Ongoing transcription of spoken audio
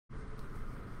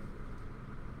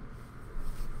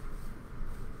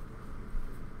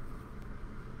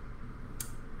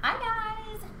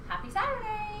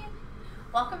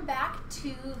Welcome back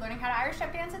to Learning How to Irish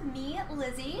Step Dance with me,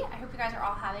 Lizzie. I hope you guys are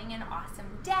all having an awesome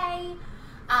day.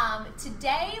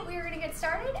 Today we are going to get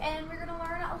started and we're going to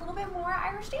learn a little bit more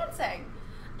Irish dancing.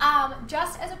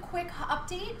 Just as a quick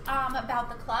update about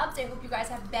the clubs, I hope you guys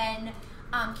have been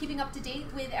keeping up to date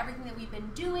with everything that we've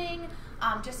been doing.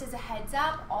 Just as a heads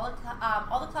up,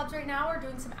 all the clubs right now are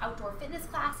doing some outdoor fitness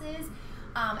classes,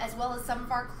 as well as some of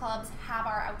our clubs have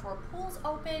our outdoor pools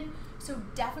open. So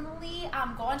definitely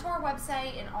go onto our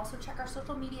website and also check our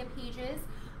social media pages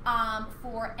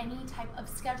for any type of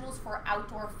schedules for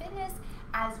outdoor fitness,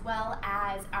 as well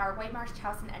as our White Marsh,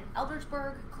 Towson, and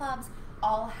Eldersburg clubs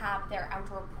all have their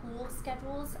outdoor pool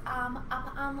schedules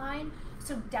up online.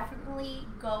 So definitely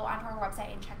go onto our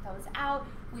website and check those out.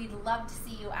 We'd love to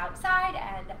see you outside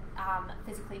and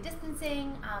physically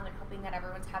distancing and hoping that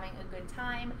everyone's having a good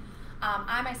time.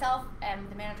 I myself am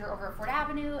the manager over at Ford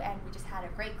Avenue, and we just had a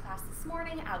great class this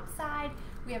morning outside.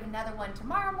 We have another one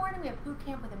tomorrow morning. We have boot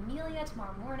camp with Amelia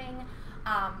tomorrow morning.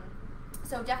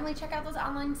 So definitely check out those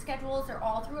online schedules. They're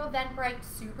all through Eventbrite,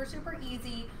 super, super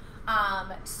easy.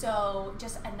 So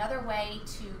just another way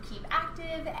to keep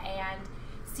active and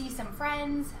see some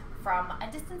friends from a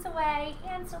distance away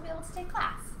and still be able to take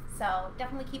class. So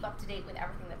definitely keep up to date with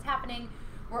everything that's happening.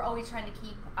 We're always trying to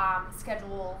keep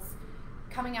schedules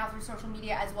coming out through social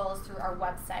media as well as through our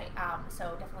website,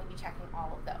 so definitely be checking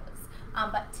all of those.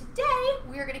 But today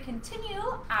we are going to continue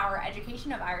our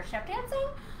education of Irish step dancing.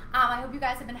 I hope you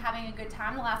guys have been having a good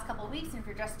time the last couple of weeks, and if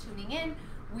you're just tuning in,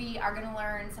 we are going to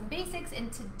learn some basics,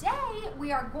 and today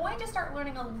we are going to start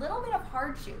learning a little bit of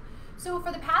hard shoe. So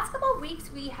for the past couple of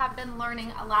weeks we have been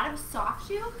learning a lot of soft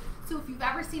shoe. So if you've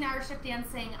ever seen Irish step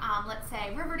dancing, let's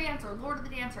say Riverdance or Lord of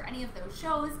the Dance or any of those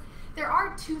shows, there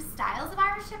are two styles of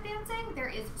Irish step dancing. There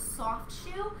is soft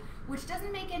shoe, which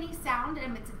doesn't make any sound,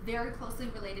 and it's very closely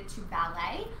related to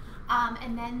ballet.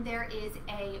 And then there is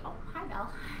a, oh, hi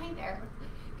Belle, hi there.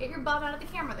 Get your bum out of the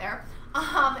camera there.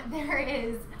 There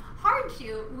is hard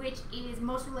shoe, which is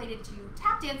most related to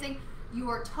tap dancing.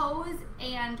 Your toes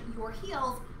and your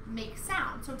heels make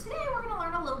sound. So today we're gonna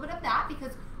learn a little bit of that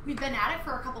because we've been at it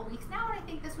for a couple weeks now, and I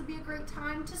think this would be a great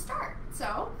time to start.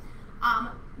 So,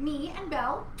 me and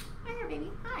Belle, hi there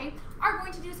baby, hi, are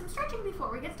going to do some stretching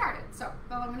before we get started. So,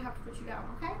 Belle, I'm going to have to put you down,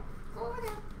 okay? Go over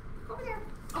there, go over there.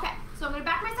 Okay, so I'm going to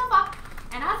back myself up,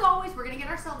 and as always, we're going to get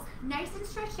ourselves nice and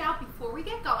stretched out before we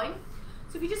get going.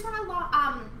 So if you just want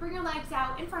to bring your legs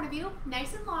out in front of you,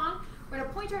 nice and long, we're going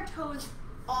to point our toes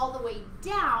all the way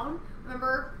down.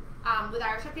 Remember, with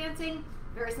Irish step dancing,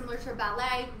 very similar to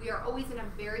ballet, we are always in a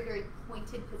very, very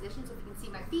pointed position. So if you can see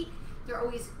my feet, they're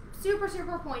always super,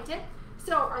 super pointed.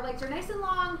 So our legs are nice and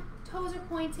long, toes are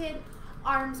pointed,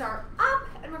 arms are up,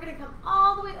 and we're gonna come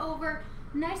all the way over.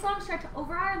 Nice long stretch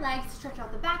over our legs, stretch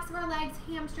out the backs of our legs,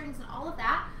 hamstrings, and all of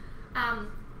that.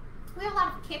 We have a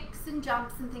lot of kicks and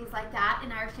jumps and things like that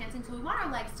in Irish dancing, so we want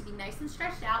our legs to be nice and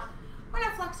stretched out. We're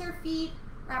gonna flex our feet,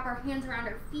 wrap our hands around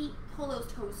our feet, pull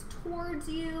those toes towards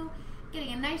you,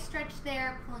 getting a nice stretch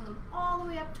there, pulling them all the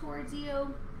way up towards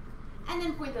you, and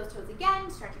then point those toes again,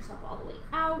 stretch yourself all the way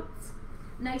out.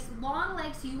 Nice long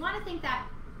legs, so you want to think that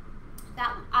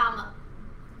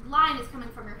line is coming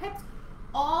from your hips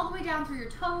all the way down through your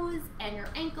toes and your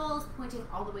ankles, pointing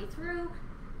all the way through,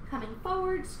 coming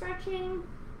forward, stretching.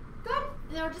 Good.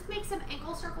 Now just make some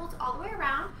ankle circles all the way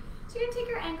around. So you're going to take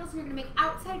your ankles and you're going to make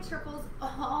outside circles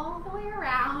all the way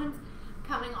around,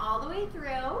 coming all the way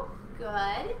through.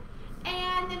 Good.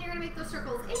 And then you're going to make those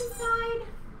circles inside,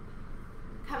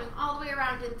 coming all the way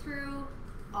around and through,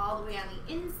 all the way on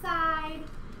the inside.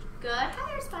 Good.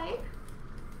 Hi there, Spike.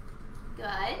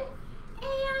 Good.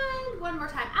 And one more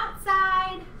time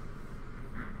outside.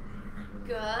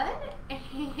 Good.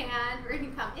 And we're going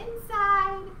to come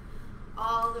inside,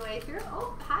 all the way through.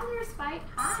 Oh, hi there, Spike.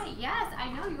 Hi. Yes,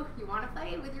 I know you want to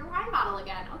play with your wine bottle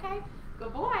again. Okay.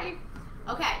 Good boy.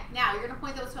 Okay. Now you're going to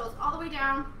point those toes all the way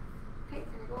down. Okay,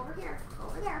 we're going to go over here. Go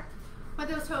over there. Point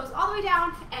those toes all the way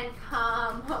down and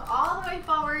come all the way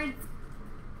forward.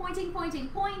 Pointing, pointing,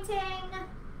 pointing.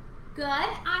 Good.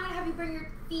 I'm going to have you bring your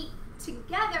feet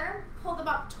together, pull them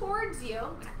up towards you.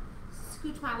 I'm going to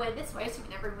scooch my way this way so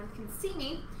everyone can see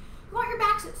me. You want your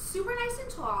backs super nice and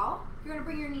tall. You're going to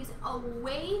bring your knees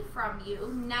away from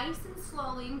you, nice and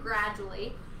slowly and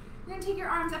gradually. You're going to take your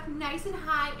arms up nice and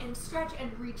high and stretch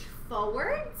and reach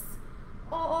forwards,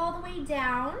 all the way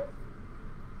down.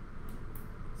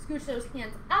 Scooch those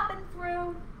hands up and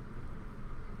through.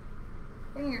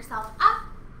 Bring yourself up.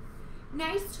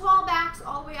 Nice tall backs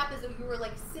all the way up as though you were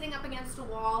like sitting up against a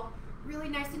wall. Really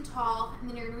nice and tall. And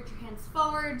then you're going to reach your hands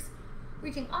forwards,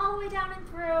 reaching all the way down and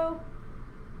through.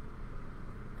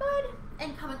 Good.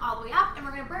 and coming all the way up, and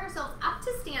we're gonna bring ourselves up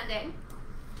to standing.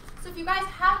 So if you guys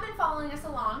have been following us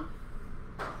along,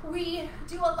 we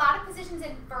do a lot of positions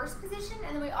in first position,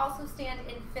 and then we also stand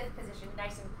in fifth position,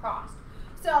 nice and crossed.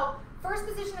 So first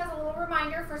position, as a little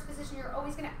reminder, first position, you're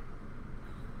always gonna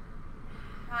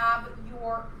have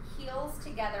your heels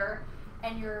together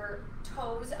and your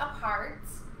toes apart.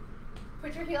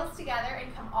 Put your heels together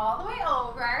and come all the way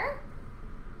over.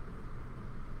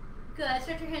 Good,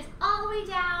 stretch your hands all the way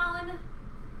down.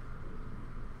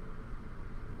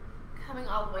 Coming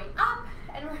all the way up,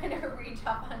 and we're gonna reach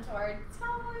up onto our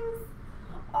toes,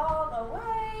 all the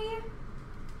way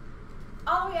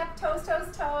up, toes,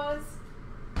 toes, toes.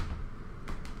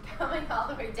 Coming all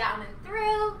the way down and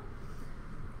through.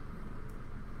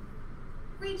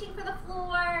 Reaching for the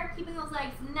floor, keeping those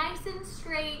legs nice and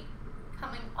straight.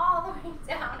 Coming all the way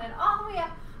down and all the way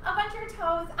up onto your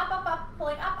toes, up,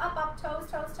 pulling up, toes,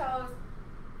 toes, toes.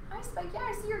 Nice, Spike, yeah,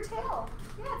 I see your tail.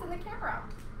 Yeah, it's in the camera.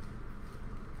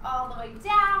 All the way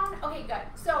down. Okay, good.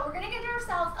 So we're gonna get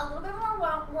ourselves a little bit more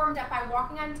warmed up by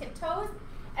walking on tiptoes,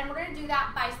 and we're gonna do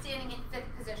that by standing in fifth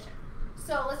position.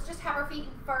 So let's just have our feet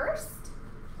in first,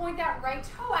 point that right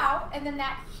toe out, and then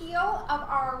that heel of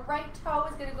our right toe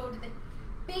is gonna go to the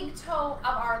big toe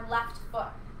of our left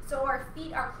foot. So our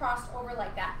feet are crossed over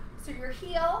like that. So your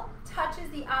heel touches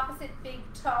the opposite big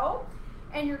toe,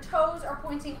 and your toes are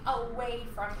pointing away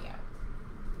from you.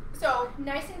 So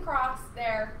nice and crossed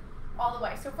there all the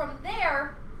way. So from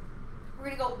there, we're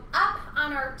gonna go up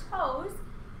on our toes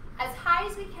as high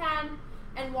as we can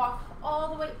and walk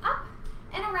all the way up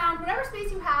and around, whatever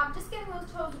space you have, just getting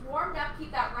those toes warmed up.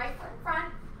 Keep that right foot in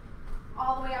front,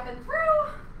 all the way up and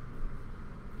through.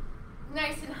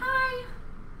 Nice and high.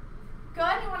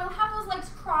 Good, you wanna have those legs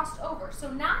crossed over.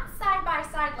 So not side by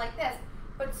side like this,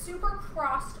 but super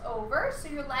crossed over, so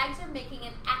your legs are making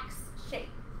an X shape.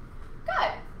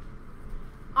 Good.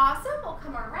 Awesome, we'll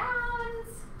come around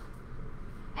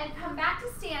and come back to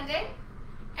standing,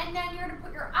 and then you're gonna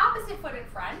put your opposite foot in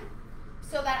front.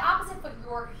 So that opposite foot,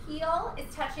 your heel is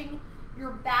touching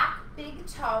your back big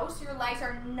toe, so your legs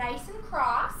are nice and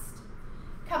crossed.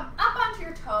 Come up onto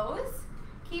your toes,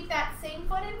 keep that same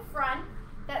foot in front,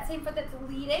 that same foot that's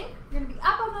leading. You're gonna be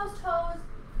up on those toes,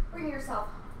 bring yourself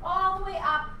all the way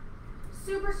up,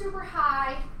 super, super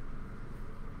high.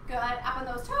 Good, up on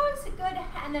those toes, good,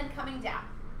 and then coming down.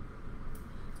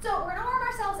 So we're gonna warm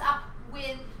ourselves up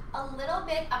with a little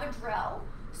bit of a drill.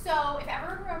 So if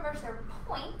everyone remembers their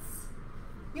points,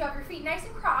 you have your feet nice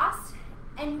and crossed,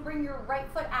 and you bring your right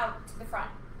foot out to the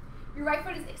front. Your right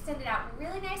foot is extended out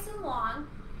really nice and long,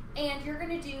 and you're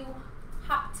gonna do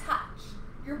hop touch.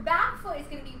 Your back foot is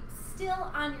gonna be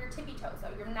still on your tippy toes, though.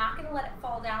 You're not gonna let it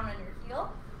fall down on your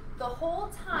heel. The whole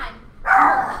time,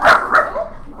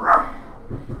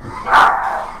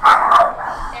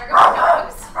 there go the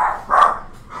dogs.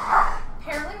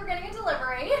 Apparently we're getting a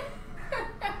delivery.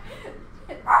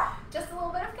 Just a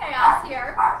little bit of chaos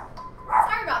here.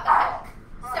 Sorry about that.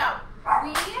 So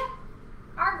we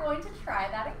are going to try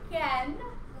that again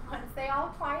once they all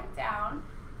quiet down.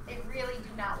 They really do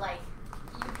not like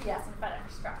UPS and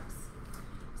FedEx trucks.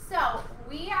 So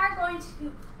we are going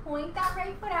to point that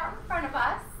right foot out in front of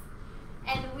us,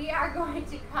 and we are going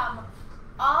to come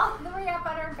all the way up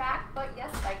on our back foot.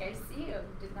 Yes, like I see you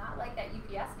did not like that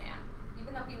UPS man,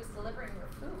 even though he was delivering your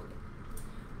food.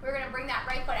 We're going to bring that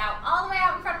right foot out all the way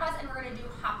out in front of us, and we're going to do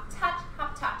hop touch,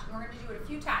 and we're going to do it a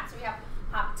few times. So we have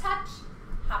hop touch,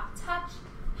 hop touch,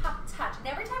 hop touch. And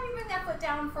every time you bring that foot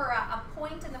down for a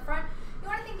point in the front, you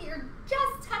want to think that you're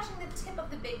just touching the tip of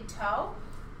the big toe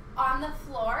on the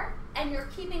floor, and you're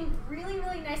keeping really,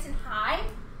 really nice and high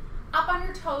up on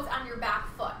your toes on your back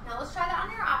foot. Now let's try that on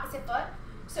your opposite foot.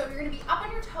 So you're going to be up on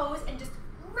your toes and just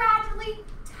gradually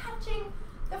touching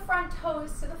the front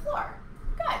toes to the floor.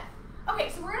 Good. Okay,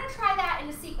 so we're going to try that in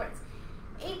a sequence.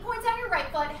 8 points on your right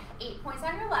foot, 8 points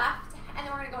on your left, and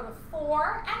then we're going to go to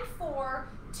 4 and 4,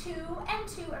 2 and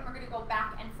 2, and we're going to go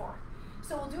back and forth.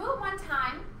 So we'll do it one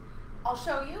time. I'll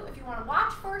show you if you want to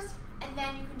watch first, and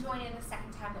then you can join in the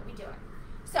second time that we do it.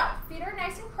 So feet are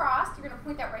nice and crossed. You're going to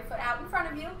point that right foot out in front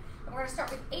of you, and we're going to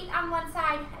start with 8 on one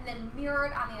side and then mirror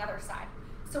it on the other side.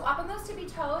 So up on those tippy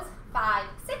toes, 5,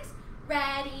 6,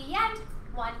 ready, and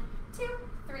 1, 2,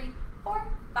 3, 4,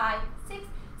 5, 6,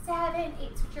 7,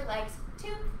 8. Switch your legs. 2,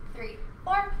 3,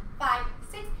 4, 5,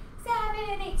 6,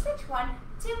 7, 8. Switch 1,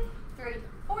 2, 3,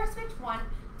 4. Switch 1,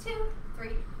 2,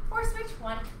 3, 4. Switch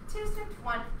 1, 2. Switch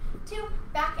 1, 2.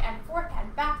 Back and forth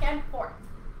and back and forth.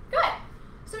 Good.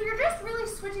 So you're just really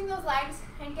switching those legs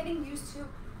and getting used to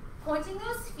pointing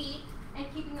those feet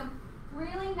and keeping them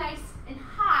really nice and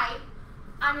high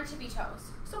on your tippy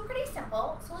toes. So pretty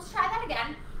simple. So let's try that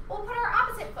again. we'll put our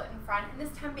opposite foot in front, and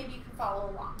this time maybe you can follow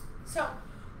along. So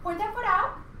point that foot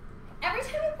out. Every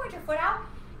time you point your foot out,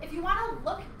 if you want to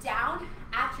look down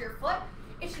at your foot,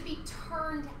 it should be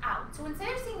turned out. So instead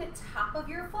of seeing the top of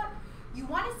your foot, you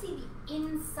want to see the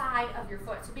inside of your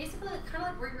foot. So basically kind of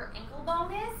like where your ankle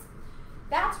bone is,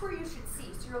 that's where you should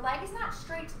see. So your leg is not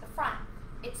straight to the front,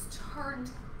 it's turned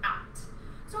out.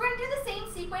 So we're going to do the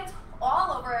same sequence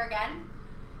all over again.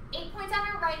 8 points on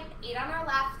our right, 8 on our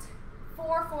left,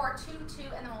 4, 4, 2, 2,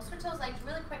 and then we'll switch those legs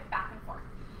really quick back and forth.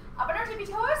 Up on our tippy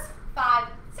toes, 5,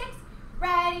 6,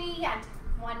 ready, and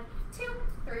 1, 2,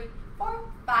 3, 4,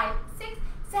 5, 6,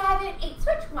 7, 8,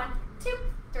 switch, 1, 2,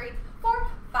 3, 4,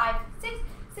 5, 6,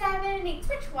 7, 8,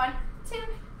 switch, 1, 2,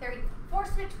 3, 4,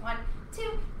 switch, 1,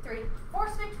 2, 3, 4,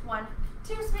 switch, 1,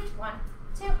 2, switch, 1,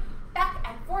 2, back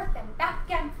and forth and back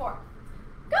and forth.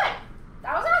 Good,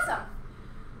 that was awesome.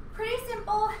 Pretty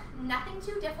simple, nothing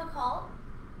too difficult.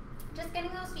 Just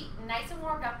getting those feet nice and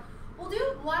warmed up. We'll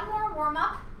do one more warm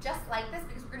up just like this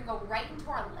because we're going to go right into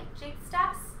our leg shake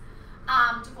steps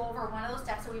to go over one of those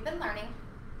steps that we've been learning.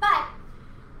 But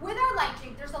with our leg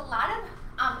shake, there's a lot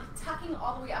of tucking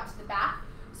all the way up to the back,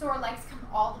 so our legs come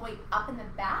all the way up in the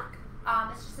back.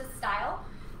 It's just a style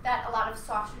that a lot of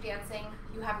soft shoe dancing,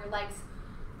 you have your legs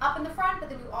up in the front, but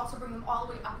then you also bring them all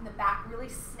the way up in the back, really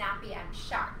snappy and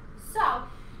sharp. So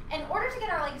in order to get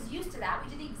our legs used to that,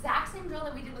 we do the exact same drill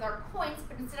that we did with our points,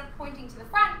 but instead of pointing to the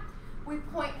front, we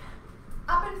point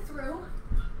up and through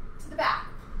to the back,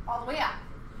 all the way up.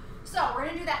 So we're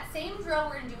going to do that same drill.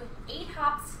 We're going to do 8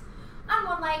 hops on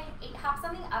one leg, 8 hops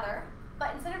on the other,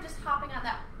 but instead of just hopping on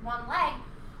that one leg,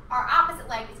 our opposite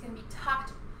leg is going to be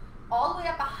tucked all the way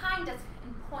up behind us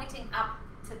and pointing up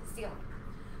to the ceiling.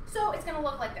 So it's going to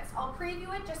look like this. I'll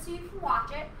preview it just so you can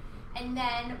watch it, and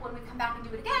then when we come back and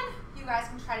do it again, you guys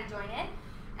can try to join in,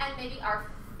 and maybe our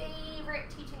favorite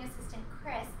teaching assistant,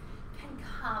 Chris, can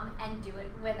come and do it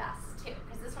with us too,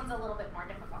 because this one's a little bit more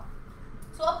difficult.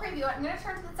 So I'll preview it. I'm going to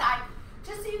turn to the side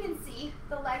just so you can see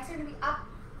the legs are going to be up,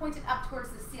 pointed up towards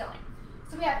the ceiling.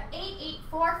 So we have 8, 8,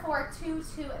 4, 4, 2,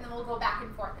 2, and then we'll go back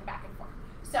and forth and back and forth.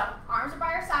 So arms are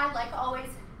by our side, like always,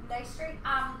 nice straight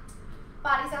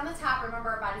bodies on the top. Remember,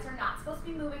 our bodies are not supposed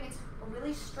to be moving. It's a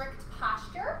really strict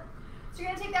posture. So you're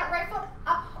going to take that right foot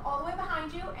up all the way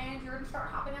behind you, and you're going to start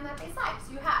hopping on that base leg.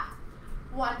 So you have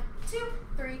 1, 2,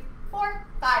 3, 4,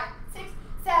 5, 6,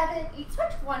 7, 8,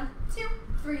 switch, 1, 2,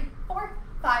 3, 4,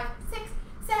 5, 6,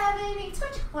 7, 8,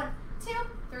 switch, 1, 2,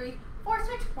 3, 4,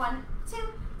 switch, 1, 2,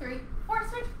 3, 4,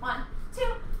 switch, 1, 2,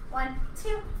 1,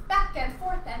 2, back and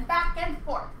forth and back and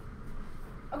forth.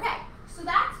 Okay, so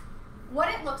that's what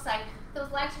it looks like.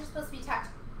 Those legs are supposed to be tucked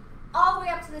all the way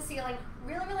up to the ceiling,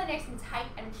 really, really nice and tight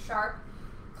and sharp,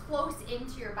 close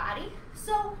into your body.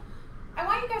 So I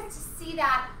want you guys to see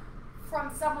that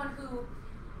from someone who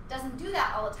doesn't do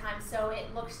that all the time, so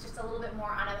it looks just a little bit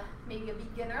more on maybe a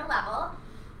beginner level.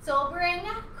 So I'll bring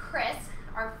Chris,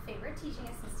 our favorite teaching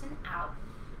assistant, out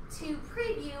to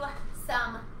preview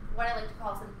some, what I like to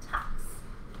call some tucks.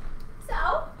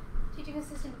 So, teaching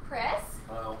assistant Chris.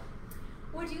 Hello.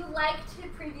 Would you like to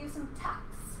preview some tucks?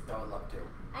 I would love to.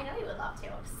 I know you would love to.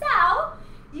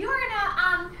 So, you are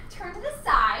going to turn to the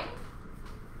side.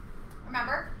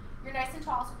 Remember, you're nice and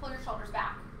tall, so pull your shoulders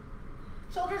back.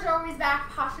 Shoulders are always back,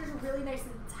 postures are really nice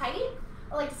and tight.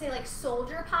 I like to say like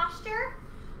soldier posture.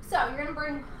 So you're going to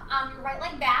bring your right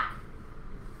leg back.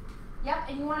 Yep,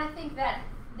 and you want to think that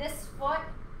this foot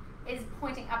is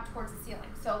pointing up towards the ceiling.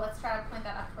 So let's try to point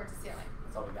that up towards the ceiling.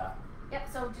 That's all we got. Yep,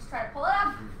 so just try to pull it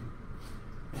up.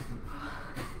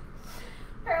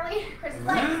 Apparently, Chris's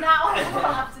leg does not want to pull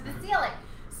up to the ceiling.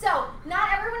 So not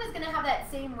everyone is going to have that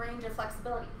same range of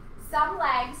flexibility. Some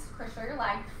legs, Chris, show your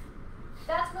leg.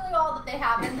 That's really all that they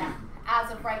have in them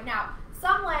as of right now.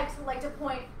 Some legs like to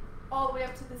point all the way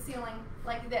up to the ceiling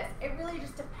like this. It really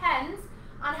just depends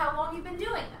on how long you've been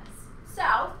doing this.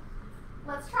 So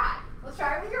let's try. Let's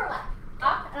try it with your leg.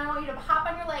 Up, and I want you to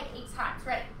hop on your leg 8 times.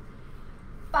 Ready?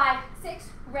 5, 6,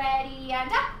 ready,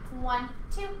 and up. 1,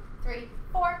 2, 3,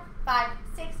 4, 5,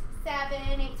 6,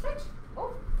 7, 8, switch.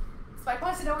 Oh, Spike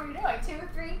wants to know what you're doing. 2,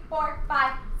 3, 4,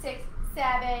 5, 6,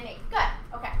 7, 8. Good.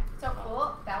 Okay, so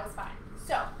cool. That was fine.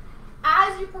 So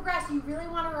as you progress, you really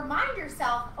want to remind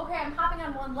yourself, okay, I'm hopping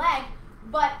on one leg,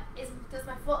 but does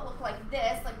my foot look like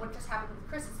this, like what just happened with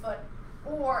Chris's foot,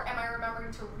 or am I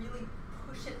remembering to really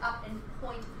push it up and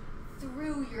point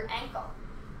through your ankle?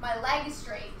 My leg is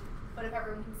straight, but if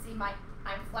everyone can see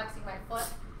I'm flexing my foot,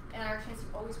 and our chance, you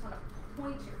always want to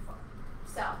point your foot.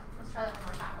 So let's try that one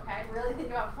more time, okay? Really think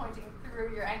about pointing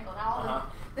through your ankle. Now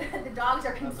the dogs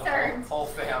are concerned. The whole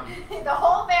fam. The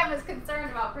whole fam is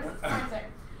concerned about Chris's pointing.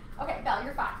 Okay, Belle,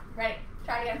 you're fine. Ready?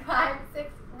 try it again. 5,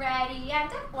 6, ready,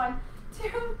 and 1, 2,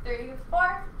 3,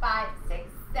 4, 5,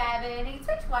 6, 7, 8.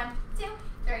 Switch. 1, 2,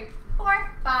 3,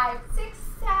 4, 5, 6,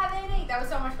 7, 8. That was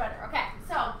so much better. Okay,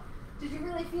 so did you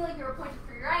really feel like you were pointing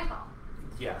for your ankle?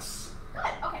 Yes. Good.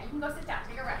 Okay, you can go sit down.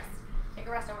 Take a rest. Take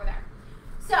a rest over there.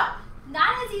 So,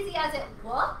 not as easy as it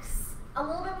looks. A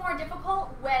little bit more difficult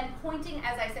when pointing,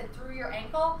 as I said, through your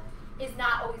ankle is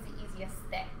not always the easiest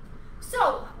thing.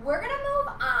 So, we're going to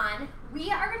move on. We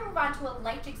are going to move on to a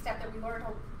light jig step that we learned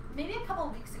maybe a couple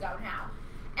of weeks ago now.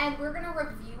 And we're going to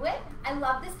review it. I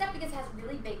love this step because it has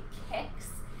really big kicks.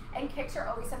 And kicks are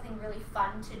always something really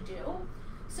fun to do.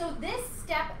 So, this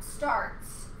step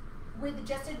starts with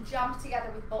just a jump together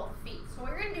with both feet. So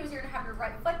what you're going to do is you're going to have your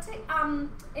right foot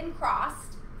in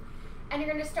crossed, and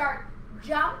you're going to start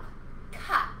jump,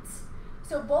 cut.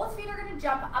 So both feet are going to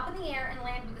jump up in the air and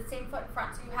land with the same foot in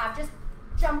front. So you have just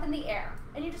jump in the air,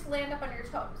 and you just land up on your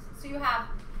toes. So you have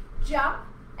jump,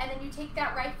 and then you take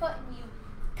that right foot and you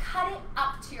cut it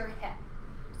up to your hip.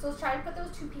 So let's try to put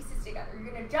those two pieces together.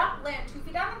 You're going to jump, land 2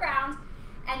 feet on the ground,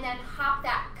 and then hop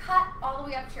that cut all the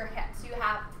way up to your hip. So you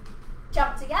have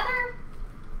jump together,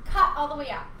 cut all the way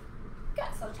up. Good,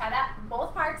 so try that,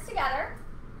 both parts together.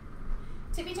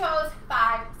 Tippy toes,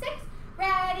 5, 6,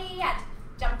 ready, and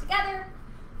jump together,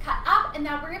 cut up, and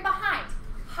now bring it behind.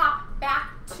 Hop back,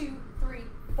 2, 3,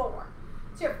 4.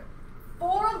 So you have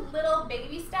 4 little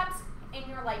baby steps in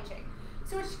your light jig.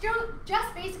 So it's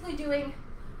just basically doing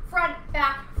front,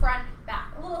 back,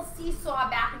 a little seesaw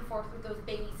back and forth with those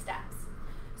baby steps.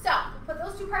 So put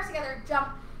those 2 parts together, jump,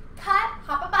 cut,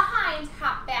 hop up behind,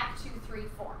 hop back, 2, 3,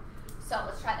 4. So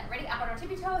let's try that. Ready? Up on our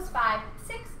tippy toes, 5,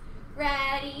 6,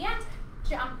 ready, and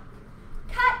jump,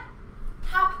 cut,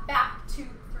 hop back, 2,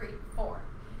 3, 4.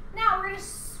 Now we're going to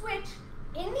switch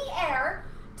in the air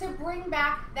to bring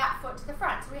back that foot to the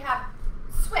front. So we have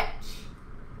switch.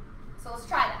 So let's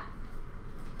try that.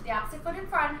 The opposite foot in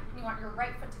front, and you want your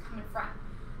right foot to come in front.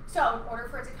 So in order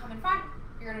for it to come in front,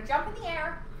 you're going to jump in the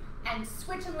air and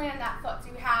switch and land that foot.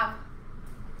 So you have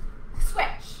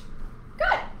switch.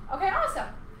 Good. Okay, awesome.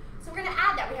 So we're going to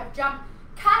add that. We have jump,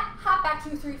 cut, hop back,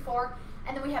 2, 3, 4,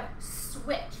 and then we have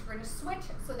switch. We're going to switch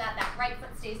so that that right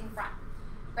foot stays in front.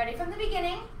 Ready from the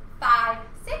beginning. 5,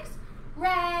 6,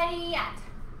 ready, and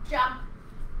jump,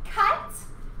 cut,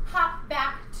 hop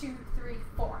back, 2, 3,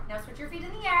 4. Now switch your feet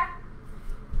in the air,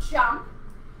 jump.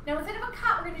 Now instead of a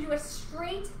cut, we're going to do a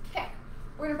straight kick.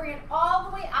 We're going to bring it all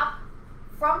the way up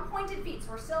from pointed feet.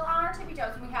 So we're still on our tippy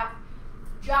toes, and we have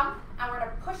jump, and we're going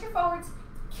to push it forwards,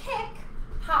 kick,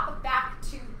 hop back,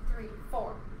 2, 3,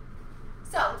 4.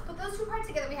 So let's put those 2 parts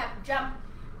together. We have jump,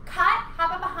 cut,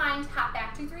 hop up behind, hop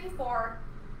back, 2, 3, 4.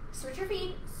 Switch your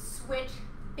feet, switch,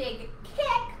 big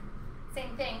kick.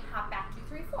 Same thing, hop back, 2,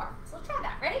 3, 4. So let's try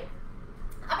that. Ready?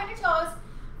 Up on your toes,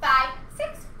 5,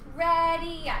 6,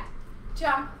 ready, and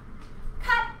jump,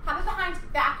 cut, hop it behind,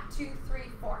 back, 2, 3,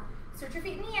 4. Switch your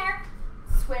feet in the air,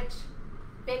 switch,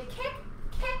 big kick,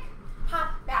 kick,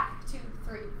 hop back, 2,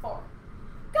 3, 4.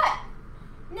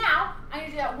 Good. Now, I'm going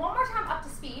to do that one more time up to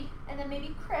speed, and then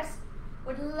maybe Chris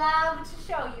would love to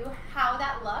show you how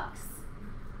that looks.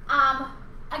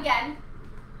 Again,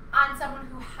 on someone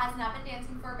who has not been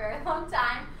dancing for a very long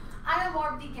time, on a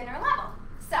more beginner level.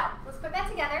 So, let's put that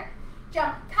together.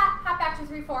 Jump, cut, hop back, 2,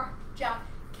 3, 4. Jump,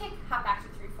 kick, hop back, 2,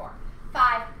 3, 4.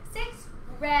 5, 6,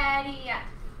 ready, and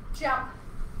jump,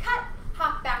 cut,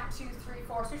 hop back, 2, 3,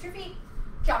 4. Switch your feet,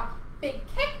 jump, big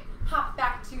kick, hop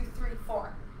back, 2, 3,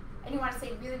 4. And you want to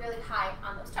stay really, really high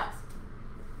on those toes.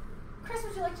 Chris,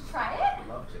 would you like to try it? I'd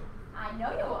love to. I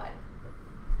know you would.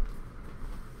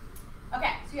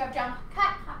 Okay, so you have jump,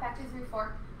 cut, hop back, 2, 3,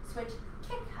 4. Switch,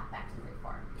 kick, hop back, 2, 3,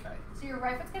 4. Okay. So your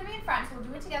right foot's going to be in front, so we'll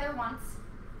do it together once.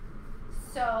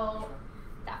 So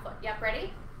that foot, yep,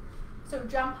 ready? So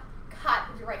jump, cut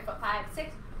with your right foot, 5,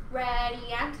 6,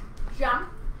 ready, and jump,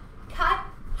 cut,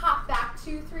 hop back,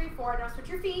 2, 3, 4. Now switch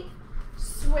your feet,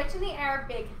 switch in the air,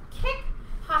 big kick,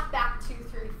 hop back, 2,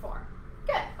 3, 4.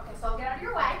 Good. Okay, so I'll get out of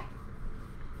your way,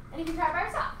 and you can try it by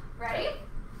yourself. Ready?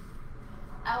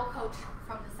 I will coach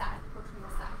from the side. Coach from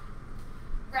the side.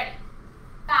 Ready?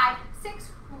 5,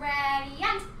 6, ready,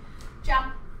 and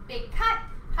jump, big cut,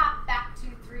 hop back, 2,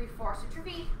 3, 4. Switch your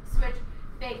feet, switch,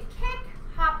 big kick,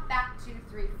 hop back, 2,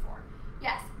 3, 4.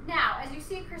 Yes. Now, as you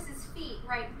see Chris's feet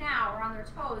right now are on their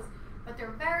toes, but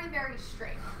they're very, very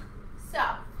straight. So,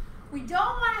 we don't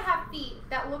want to have feet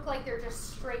that look like they're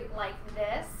just straight like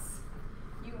this.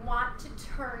 You want to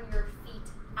turn your feet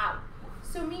out.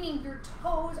 So meaning your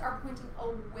toes are pointing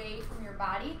away from your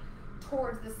body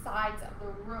towards the sides of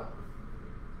the room.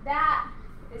 That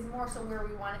is more so where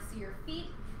we want to see your feet,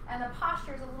 and the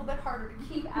posture is a little bit harder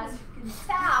to keep, as you can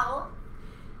tell.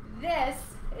 this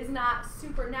is not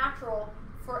super natural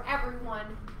for everyone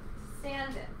to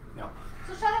stand in. No.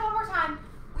 So try that one more time.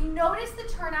 We notice the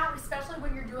turnout, especially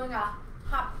when you're doing a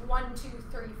hop 1, 2,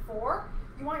 3, 4.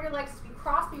 You want your legs to be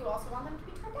crossed, but you also want them to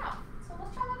be turned out. So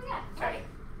let's try that again. Okay. Ready?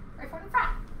 Right foot in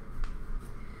front.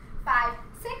 5,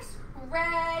 6,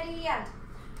 ready, and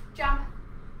jump,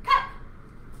 cut,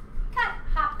 cut,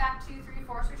 hop back 2, 3,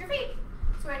 4, switch your feet.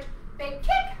 Switch, big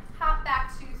kick, hop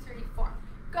back 2, 3, 4.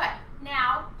 Good.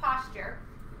 Now, posture.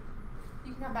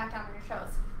 You can come back down on your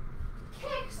toes.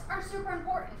 Kicks are super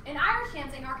important. In Irish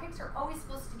dancing, our kicks are always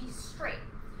supposed to be straight.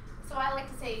 So I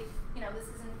like to say, you know, this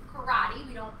isn't karate.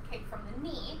 We don't kick from the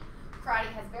knee.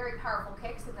 Karate has very powerful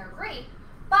kicks and they're great.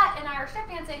 But in Irish step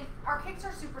dancing, our kicks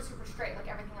are super, super straight like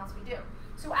everything else we do.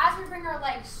 So as we bring our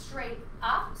legs straight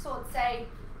up, so let's say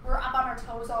we're up on our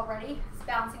toes already, it's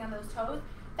bouncing on those toes,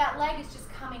 that leg is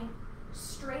just coming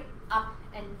straight up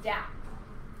and down.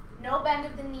 No bend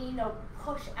of the knee, no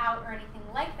push out or anything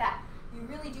like that. You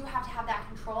really do have to have that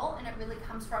control, and it really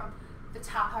comes from the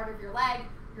top part of your leg,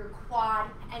 your quad,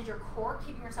 and your core,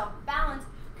 keeping yourself balanced,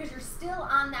 because you're still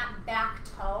on that back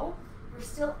toe. You're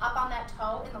still up on that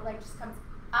toe, and the leg just comes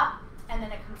up, and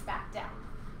then it comes back down.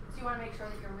 So you want to make sure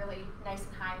that you're really nice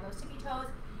and high in those tippy toes,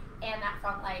 and that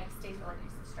front leg stays really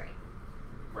nice and straight.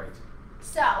 Right.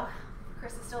 So,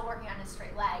 Chris is still working on his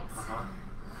straight legs. Uh-huh.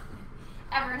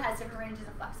 Everyone has different ranges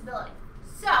of flexibility.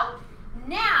 So,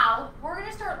 now we're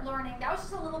going to start learning. That was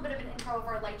just a little bit of an intro of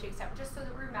our light jig step, just so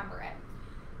that we remember it.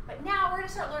 But now we're going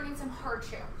to start learning some hard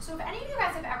shoe. So if any of you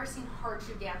guys have ever seen hard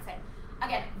shoe dancing,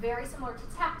 again, very similar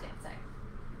to tap dancing,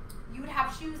 you would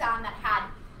have shoes on that had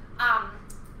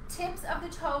tips of the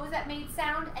toes that made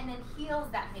sound and then heels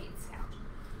that made sound.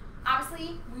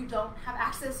 Obviously, we don't have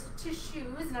access to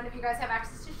shoes. None of you guys have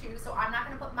access to shoes, so I'm not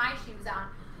going to put my shoes on.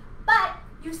 But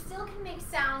you still can make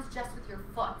sounds just with your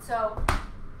foot. So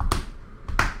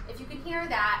if you can hear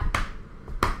that,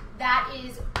 that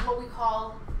is what we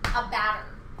call a batter.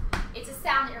 It's a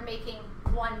sound that you're making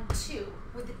 1, 2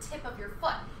 with the tip of your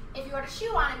foot. If you had a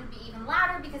shoe on, it would be even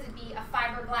louder because it'd be a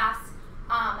fiberglass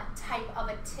type of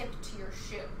a tip to your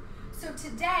shoe. So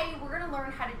today we're going to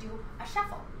learn how to do a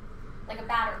shuffle, like a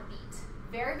batter beat.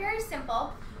 Very, very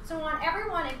simple. So I want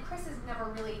everyone, and Chris has never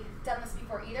really done this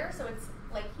before either, so it's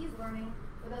like he's learning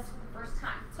with us for the first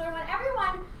time. So I want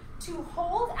everyone to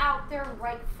hold out their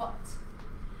right foot.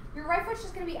 Your right foot's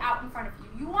just going to be out in front of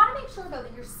you. You want to make sure, though,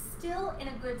 that you're still in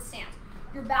a good stance.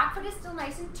 Your back foot is still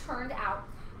nice and turned out,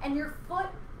 and your foot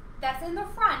that's in the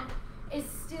front is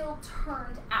still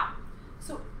turned out.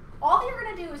 So all that you're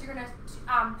going to do is you're going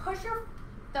to push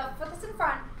the foot that's in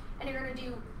front, and you're going to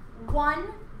do 1,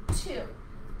 2.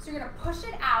 So you're going to push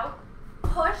it out,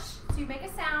 push, so you make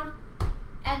a sound,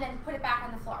 and then put it back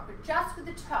on the floor, but just with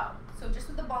the toe, so just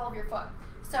with the ball of your foot.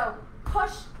 So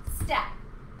push, step.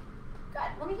 Good,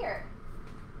 let me hear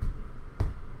it.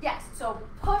 Yes, so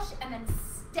push and then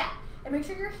step. And make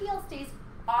sure your heel stays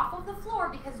off of the floor,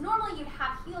 because normally you'd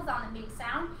have heels on that make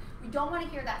sound. We don't want to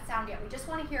hear that sound yet. We just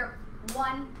want to hear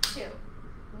 1, 2,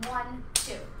 1,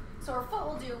 2. So our foot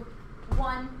will do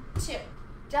 1, 2,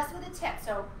 just with a tip.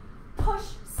 So push,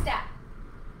 step,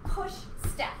 push,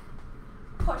 step,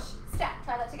 push, step.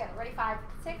 Try that together. Ready? 5,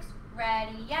 6,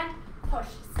 ready, and push,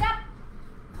 step,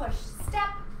 push, step,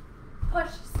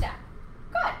 push, step.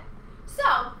 Good.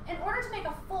 So, in order to make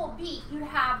a full beat, you'd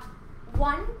have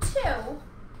 1, 2,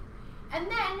 and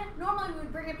then normally we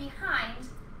would bring it behind,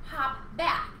 hop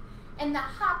back. And the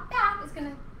hop back is going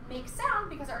to make sound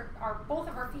because both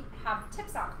of our feet have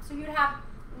tips on them. So you'd have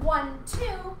 1,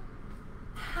 2,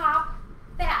 hop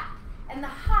back. And the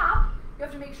hop, you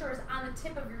have to make sure is on the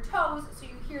tip of your toes so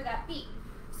you hear that beat.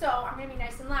 So I'm going to be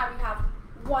nice and loud. You have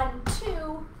 1,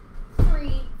 2,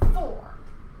 3, 4.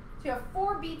 So you have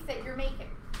 4 beats that you're making.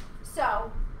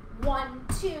 So 1,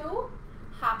 2,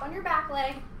 hop on your back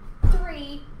leg,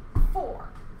 3, 4.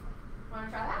 Want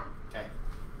to try that? Okay.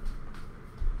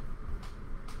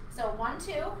 So 1,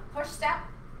 2, push, step,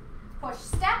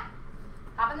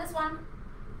 hop on this one,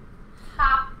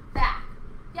 hop back.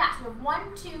 Yeah, so we have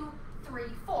 1, 2, 3,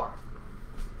 4.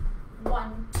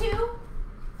 1, 2,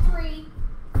 3,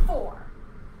 4.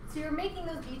 So you're making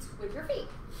those beats with your feet.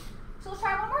 So let's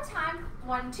try one more time.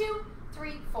 1, 2,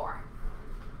 3, 4.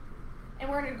 And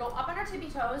we're going to go up on our tippy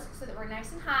toes so that we're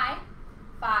nice and high.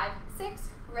 5, 6,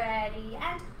 ready,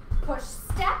 and push,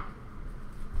 step,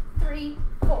 3,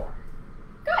 4.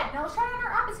 Good. Now let's try it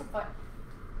on our opposite foot.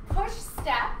 Push,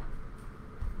 step.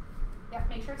 Yep,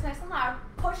 make sure it's nice and loud.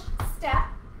 Push, step.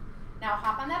 Now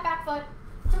hop on that back foot.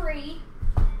 3,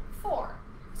 4.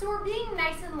 So we're being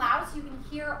nice and loud so you can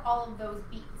hear all of those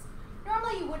beats.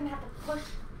 Normally you wouldn't have to push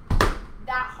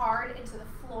that hard into the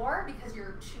floor because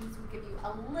your shoes would give you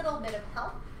a little bit of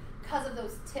help because of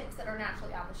those tips that are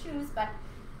naturally on the shoes. But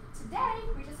today,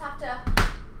 we just have to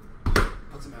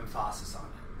put some emphasis on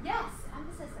it. Yes,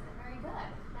 emphasis in it. Very good.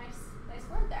 Nice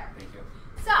word there. Thank you.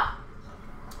 So,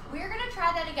 we're going to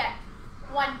try that again.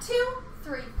 1, 2,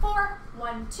 3, 4.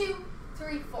 1, 2,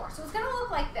 3, 4. So it's going to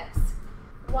look like this.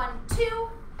 1, 2,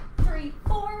 3,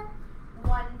 4.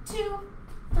 1, 2,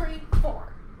 3,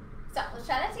 4. So let's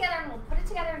try that together and we'll put it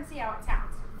together and see how it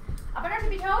sounds. Up on our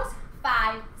tippy toes.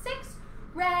 5, 6.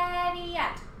 Ready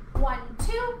and 1,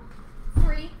 2,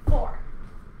 3, 4.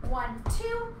 1,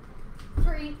 2,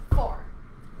 3, 4.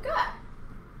 Good.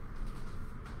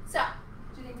 So,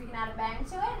 do you think we can add a bang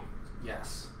to it?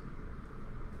 Yes.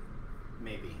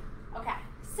 Maybe. Okay,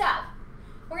 so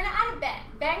we're going to add a bang.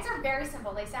 Bangs are very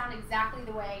simple. They sound exactly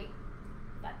the way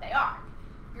that they are.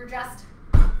 You're just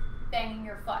banging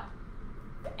your foot.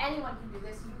 But anyone can do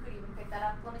this. You could even pick that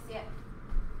up. Let me see it.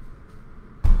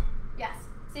 Yes.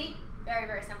 See? Very,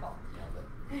 very simple.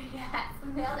 Nailed it. Yes,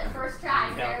 nailed it. First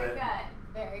try. Very good.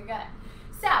 Very good.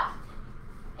 So,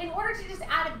 in order to just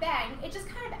add a bang, it just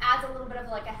kind of adds a little bit of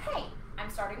like a, hey, I'm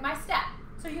starting my step.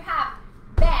 So you have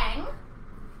bang,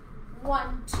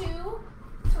 1, 2,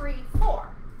 3, 4.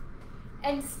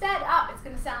 And sped up, it's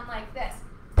going to sound like this.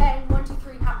 Bang, 1, 2,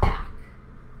 3, hop back.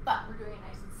 But we're doing it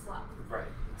nice and slow. Right.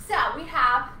 So we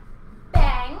have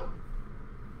bang,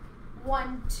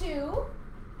 1, 2,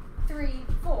 3,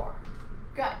 4.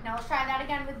 Good. Now let's try that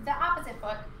again with the opposite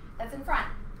foot that's in front.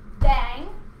 Bang,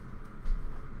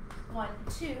 1,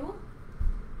 2,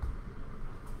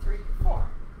 3, 4.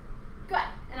 Good.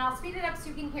 And I'll speed it up so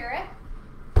you can hear it.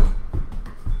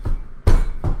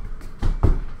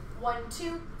 1,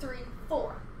 2, 3,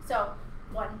 4. So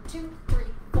 1, 2, 3,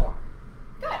 4.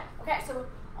 Good. Okay, so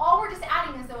all we're just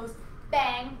adding is those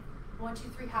bang, 1, 2,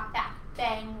 3, hop back.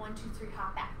 Bang, 1, 2, 3,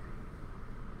 hop back.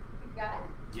 You got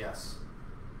it? Yes.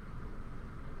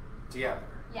 Together.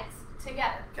 Yes,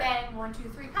 together. Okay. Bang, 1, 2,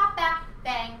 3, hop back.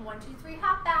 Bang, 1, 2, 3,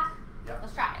 hop back. Yep.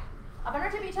 Let's try it. Up on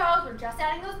our tippy toes, we're just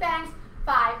adding those bangs.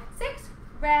 5, 6,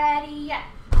 ready, yet.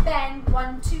 Bang,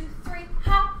 1, 2, 3,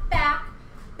 hop back.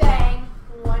 Bang,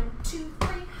 1, 2, 3,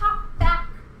 hop back.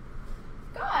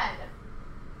 Good.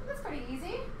 That's pretty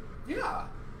easy. Yeah.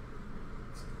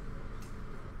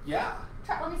 Yeah.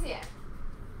 Try, let me see it.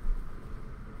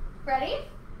 Ready?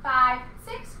 5,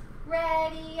 6,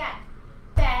 ready, yet.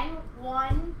 Bang,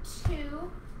 1,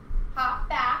 2, hop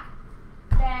back.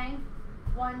 Bang,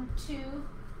 1, 2,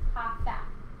 hop back.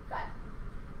 Good.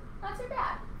 Not too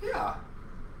bad. Yeah.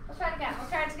 Let's try it again. Let's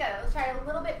try it together. Let's try it a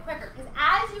little bit quicker. Because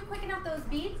as you quicken up those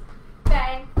beats,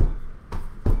 bang.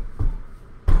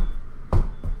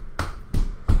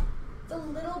 It's a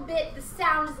little bit, the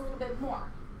sound is a little bit more.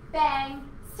 Bang,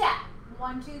 step.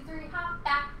 1, 2, 3, hop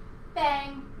back.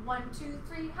 Bang, 1, 2,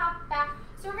 3, hop back.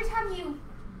 So every time you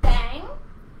bang,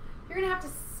 you're going to have to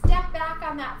step back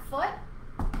on that foot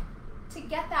to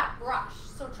get that brush.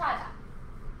 So try that.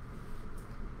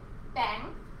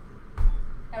 Bang.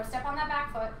 Now step on that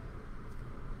back foot.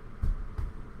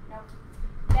 Nope.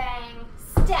 Bang,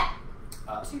 step.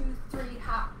 2, 3,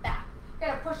 hop back. You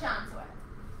gotta push onto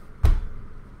it.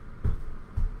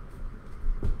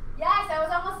 Yes, that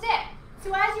was almost it.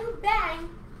 So as you bang,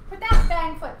 put that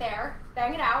bang foot there,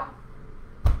 bang it out.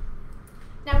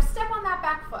 Now step on that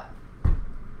back foot.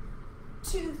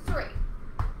 2, 3.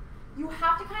 You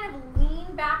have to kind of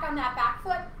lean back on that back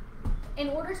foot in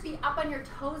order to be up on your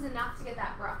toes enough to get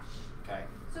that brush. Okay.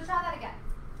 So try that again.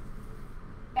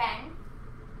 Bang.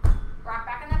 Rock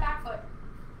back on that back foot.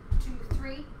 2,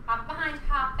 3. Hop behind,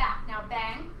 hop back. Now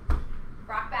bang.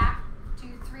 Rock back. 2,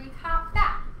 3. Hop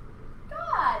back. Good.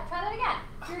 Try that again.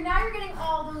 So now you're getting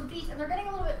all those beats, and they're getting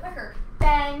a little bit quicker.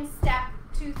 Bang, step.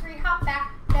 2, 3. Hop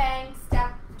back. Bang,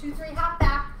 step. 2, 3. Hop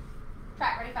back.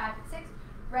 Try it. Ready? 5, 6.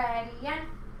 Ready, and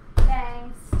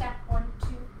bang, step. 1, 2.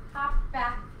 Hop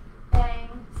back. Bang,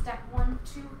 step. 1,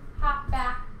 2. Hop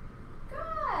back.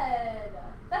 Good.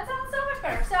 That sounds so much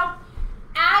better. So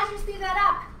as you speed that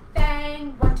up,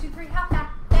 bang, 1, 2, 3, hop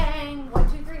back. Bang,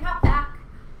 1, 2, 3, hop back.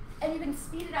 And you can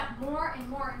speed it up more and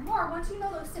more and more once you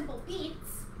know those simple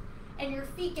beats and your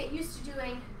feet get used to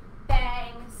doing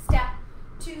bang, step,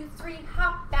 2, 3,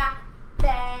 hop back.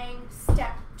 Bang,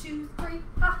 step, 2, 3,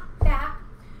 hop back.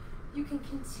 You can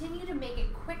continue to make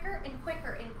it quicker and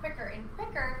quicker and quicker and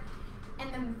quicker.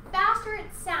 And the faster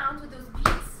it sounds with those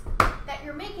beats that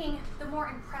you're making, the more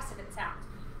impressive it sounds.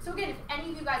 So again, if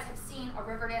any of you guys have seen a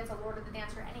river dance, a Lord of the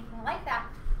Dance, or anything like that,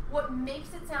 what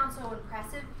makes it sound so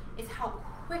impressive is how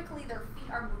quickly their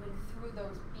feet are moving through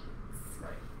those beats.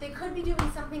 Right. They could be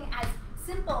doing something as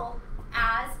simple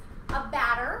as a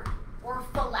batter or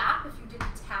flap if you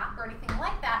didn't tap or anything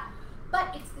like that,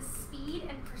 but it's the speed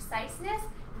and preciseness.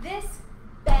 This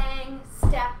bang,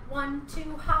 step, 1,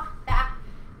 2, hop back,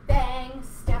 bang,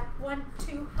 step, 1,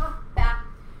 2, hop back.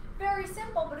 Very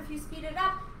simple, but if you speed it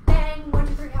up, bang, 1,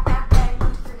 2, 3, hop back, bang,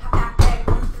 1, 2, 3, hop back, bang,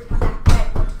 1, 2, 3, hop back,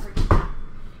 bang, 1, 2, 3, hop back.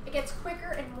 It gets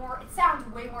quicker and more, it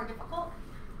sounds way more difficult.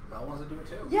 Belle wants to do it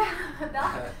too. Yeah,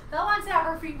 Belle wants to have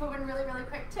her feet moving really, really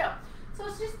quick too. So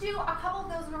let's just do a couple of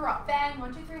those in a row. Bang,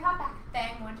 1, 2, 3, hop back,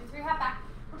 bang, 1, 2, 3, hop back.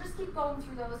 We'll just keep going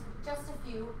through those, just a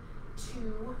few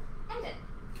to end it.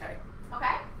 Okay.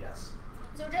 Okay? Yes.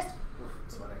 So just, Oof,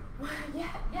 sweating.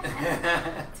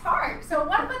 yeah. It's hard. So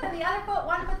one foot then the other foot,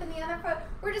 one foot then the other foot.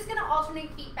 We're just gonna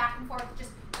alternate feet back and forth.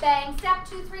 Just bang, step,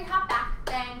 2, 3, hop back.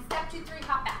 Bang, step, 2, 3,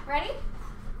 hop back. Ready?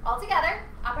 All together.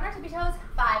 Up on our tippy toes.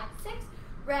 5, 6.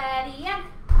 Ready and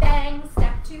bang,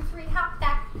 step, 2, 3, hop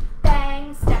back.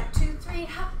 Bang, step, 2, 3,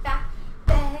 hop back.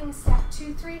 Bang, step,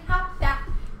 2, 3, hop back.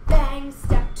 Bang,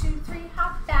 step, 2, 3,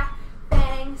 hop back.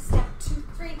 Bang, step, 2,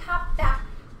 3, hop back.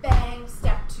 Bang,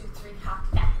 step, 2, 3,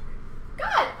 hop back.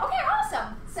 Good. Okay,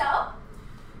 awesome. So,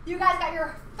 you guys got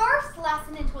your first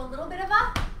lesson into a little bit of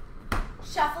a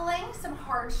shuffling, some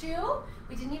hard shoe.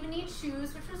 We didn't even need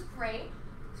shoes, which was great.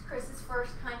 It's Chris's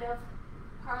first kind of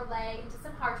parlay into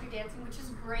some hard shoe dancing, which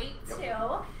is great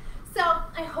too. So,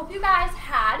 I hope you guys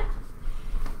had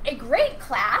a great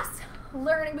class. We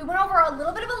went over a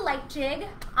little bit of a light jig,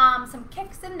 some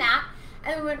kicks in that,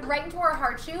 and we went right into our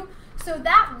hard shoe. So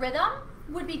that rhythm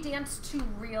would be danced to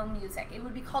real music. It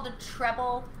would be called a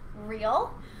treble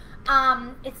reel.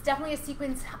 It's definitely a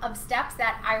sequence of steps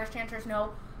that Irish dancers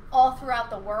know all throughout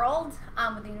the world,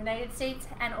 within the United States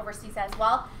and overseas as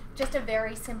well. Just a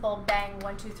very simple bang,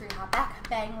 1, 2, 3, hop back,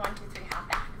 bang, 1, 2, 3, hop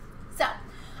back. So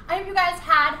I hope you guys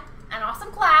had an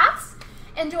awesome class.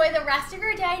 Enjoy the rest of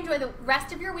your day, enjoy the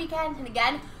rest of your weekend, and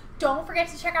again, don't forget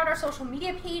to check out our social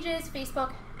media pages,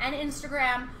 Facebook and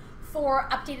Instagram, for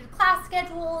updated class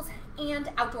schedules and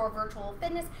outdoor virtual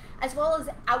fitness, as well as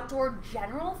outdoor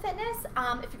general fitness.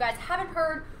 If you guys haven't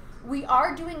heard, we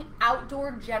are doing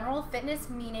outdoor general fitness,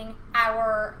 meaning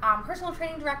our personal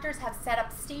training directors have set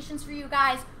up stations for you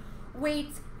guys,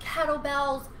 weights,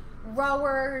 kettlebells,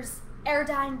 rowers,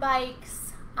 airdyne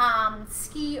bikes,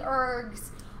 ski ergs,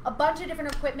 a bunch of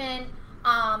different equipment,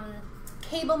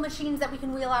 cable machines that we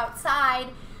can wheel outside,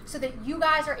 so that you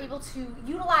guys are able to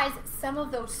utilize some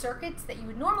of those circuits that you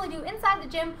would normally do inside the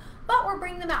gym, but we're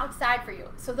bringing them outside for you.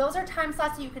 So those are time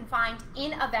slots that you can find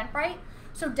in Eventbrite.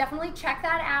 So definitely check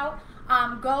that out.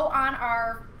 Go on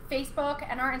our Facebook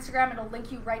and our Instagram. It'll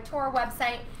link you right to our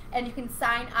website, and you can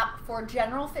sign up for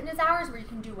general fitness hours where you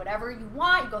can do whatever you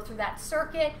want. You go through that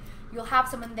circuit. You'll have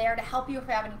someone there to help you if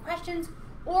you have any questions,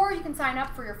 or you can sign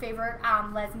up for your favorite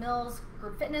Les Mills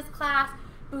group fitness class,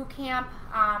 boot camp,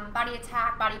 body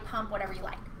attack, body pump, whatever you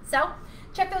like. So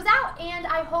check those out, and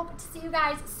I hope to see you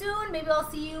guys soon. Maybe I'll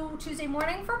see you Tuesday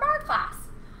morning for bar class.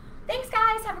 Thanks,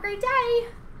 guys. Have a great day.